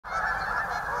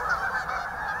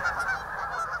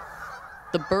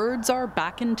The birds are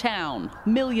back in town.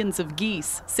 Millions of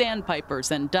geese,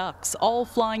 sandpipers, and ducks all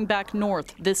flying back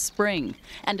north this spring.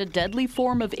 And a deadly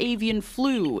form of avian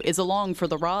flu is along for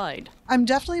the ride. I'm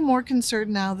definitely more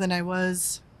concerned now than I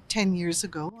was 10 years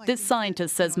ago. This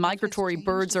scientist says migratory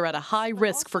birds are at a high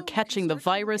risk for catching the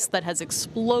virus that has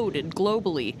exploded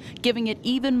globally, giving it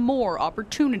even more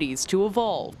opportunities to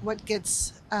evolve. What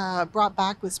gets brought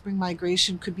back with spring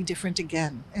migration could be different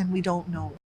again, and we don't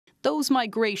know. Those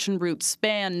migration routes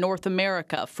span North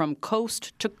America from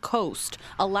coast to coast,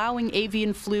 allowing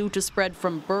avian flu to spread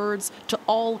from birds to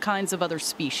all kinds of other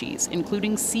species,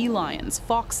 including sea lions,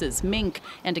 foxes, mink,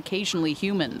 and occasionally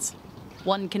humans.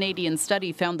 One Canadian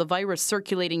study found the virus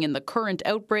circulating in the current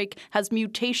outbreak has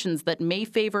mutations that may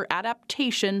favor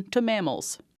adaptation to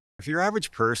mammals. If your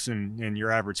average person and your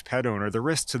average pet owner, the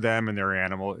risk to them and their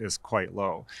animal is quite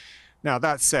low. Now,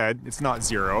 that said, it's not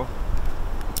zero.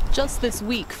 Just this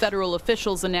week, federal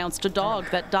officials announced a dog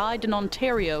that died in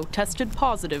Ontario tested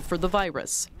positive for the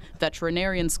virus.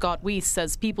 Veterinarian Scott Weiss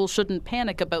says people shouldn't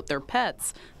panic about their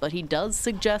pets, but he does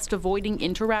suggest avoiding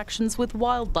interactions with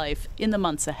wildlife in the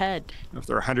months ahead. If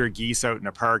there are 100 geese out in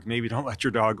a park, maybe don't let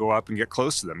your dog go up and get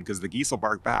close to them because the geese will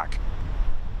bark back.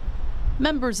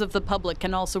 Members of the public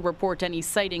can also report any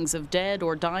sightings of dead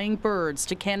or dying birds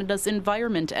to Canada's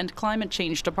Environment and Climate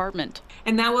Change Department.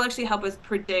 And that will actually help us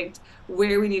predict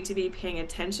where we need to be paying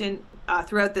attention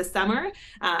throughout the summer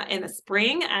and the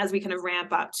spring as we kind of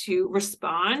ramp up to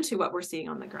respond to what we're seeing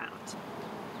on the ground.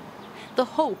 The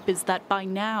hope is that by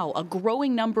now, a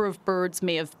growing number of birds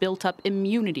may have built up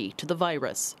immunity to the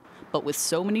virus. But with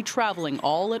so many traveling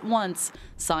all at once,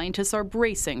 scientists are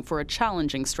bracing for a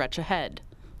challenging stretch ahead.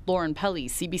 Lauren Pelly,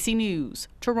 CBC News,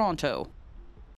 Toronto.